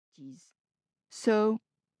50s. So,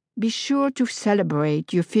 be sure to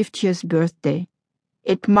celebrate your 50th birthday.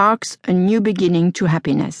 It marks a new beginning to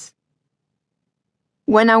happiness.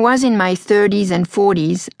 When I was in my 30s and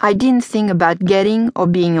 40s, I didn't think about getting or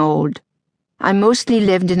being old. I mostly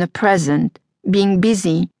lived in the present, being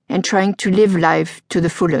busy and trying to live life to the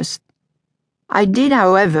fullest. I did,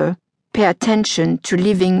 however, pay attention to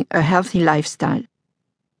living a healthy lifestyle.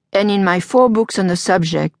 And in my 4 books on the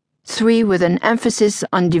subject, 3 with an emphasis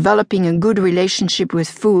on developing a good relationship with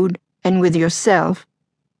food and with yourself,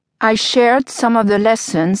 I shared some of the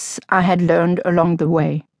lessons I had learned along the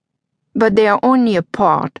way. But they are only a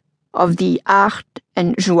part of the art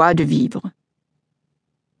and joie de vivre.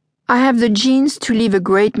 I have the genes to live a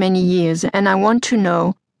great many years, and I want to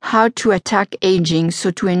know how to attack aging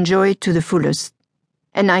so to enjoy it to the fullest.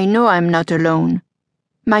 And I know I'm not alone.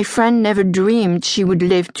 My friend never dreamed she would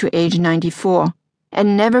live to age 94,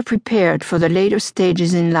 and never prepared for the later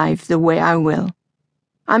stages in life the way I will.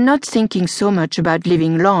 I'm not thinking so much about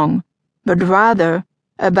living long, but rather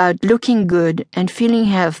about looking good and feeling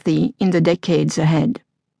healthy in the decades ahead.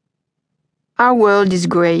 Our world is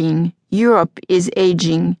graying, Europe is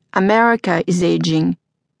aging, America is aging,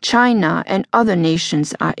 China and other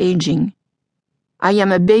nations are aging. I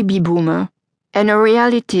am a baby boomer, and a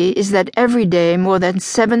reality is that every day more than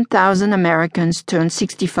 7,000 Americans turn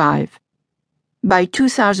 65. By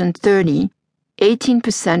 2030,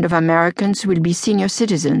 18% of Americans will be senior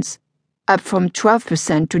citizens, up from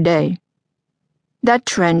 12% today. That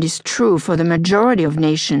trend is true for the majority of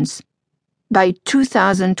nations. By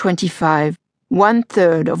 2025,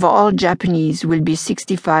 1/3 of all Japanese will be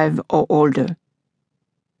 65 or older.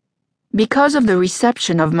 Because of the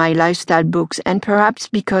reception of my lifestyle books, and perhaps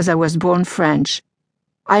because I was born French,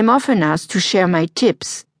 I'm often asked to share my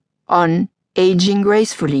tips on aging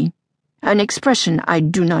gracefully, an expression I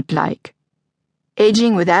do not like.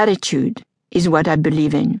 Aging with attitude is what I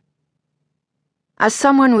believe in. As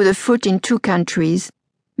someone with a foot in 2 countries,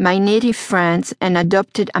 my native France and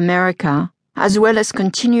adopted America, as well as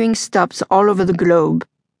continuing stops all over the globe,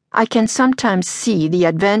 I can sometimes see the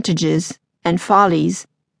advantages and follies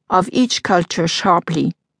of each culture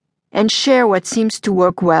sharply, and share what seems to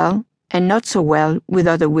work well and not so well with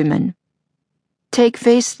other women. Take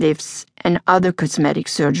facelifts and other cosmetic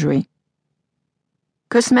surgery.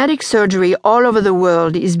 Cosmetic surgery all over the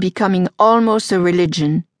world is becoming almost a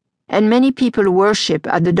religion, and many people worship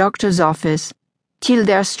at the doctor's office till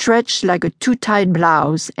they are stretched like a too-tight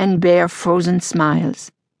blouse and bear frozen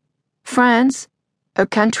smiles. France, a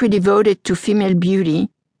country devoted to female beauty,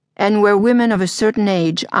 and where women of a certain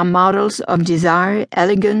age are models of desire,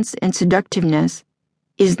 elegance, and seductiveness,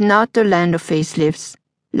 is not the land of facelifts,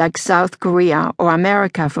 like South Korea or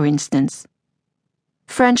America, for instance.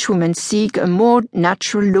 French women seek a more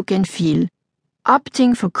natural look and feel,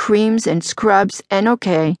 opting for creams and scrubs and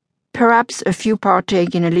perhaps a few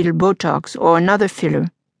partake in a little Botox or another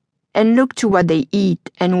filler, and look to what they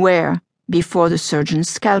eat and wear before the surgeon's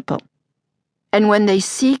scalpel. And when they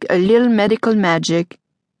seek a little medical magic,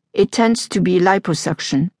 it tends to be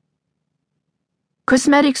liposuction.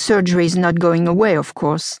 Cosmetic surgery is not going away, of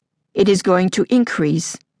course. It is going to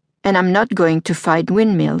increase, and I'm not going to fight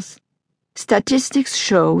windmills. Statistics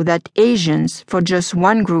show that Asians, for just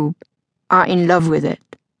one group, are in love with it.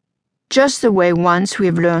 Just the way once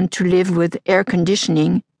we've learned to live with air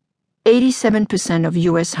conditioning, 87% of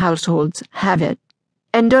US households have it,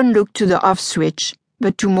 and don't look to the off switch,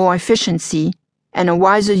 but to more efficiency and a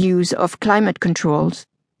wiser use of climate controls.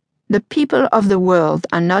 The people of the world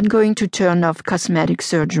are not going to turn off cosmetic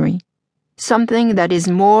surgery, something that is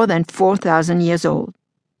more than 4,000 years old.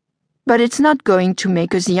 But it's not going to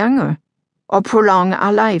make us younger or prolong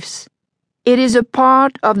our lives. It is a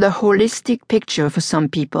part of the holistic picture for some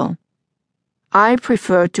people. I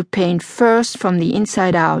prefer to paint first from the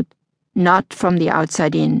inside out, not from the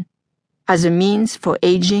outside in, as a means for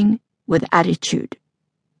aging with attitude.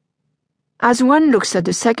 As one looks at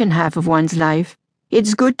the second half of one's life,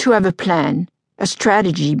 it's good to have a plan, a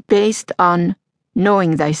strategy based on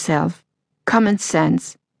knowing thyself, common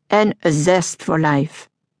sense, and a zest for life.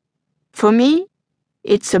 For me,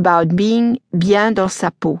 it's about being bien dans sa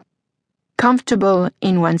peau, comfortable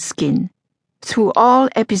in one's skin, through all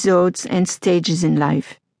episodes and stages in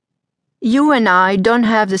life. You and I don't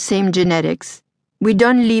have the same genetics, we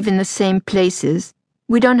don't live in the same places,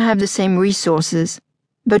 we don't have the same resources,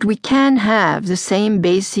 but we can have the same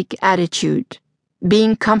basic attitude.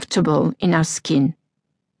 Being comfortable in our skin,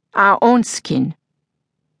 our own skin.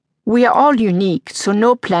 We are all unique, so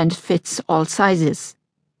no plan fits all sizes.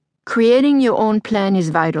 Creating your own plan is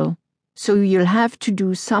vital, so you'll have to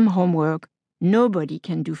do some homework nobody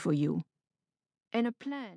can do for you. And a plan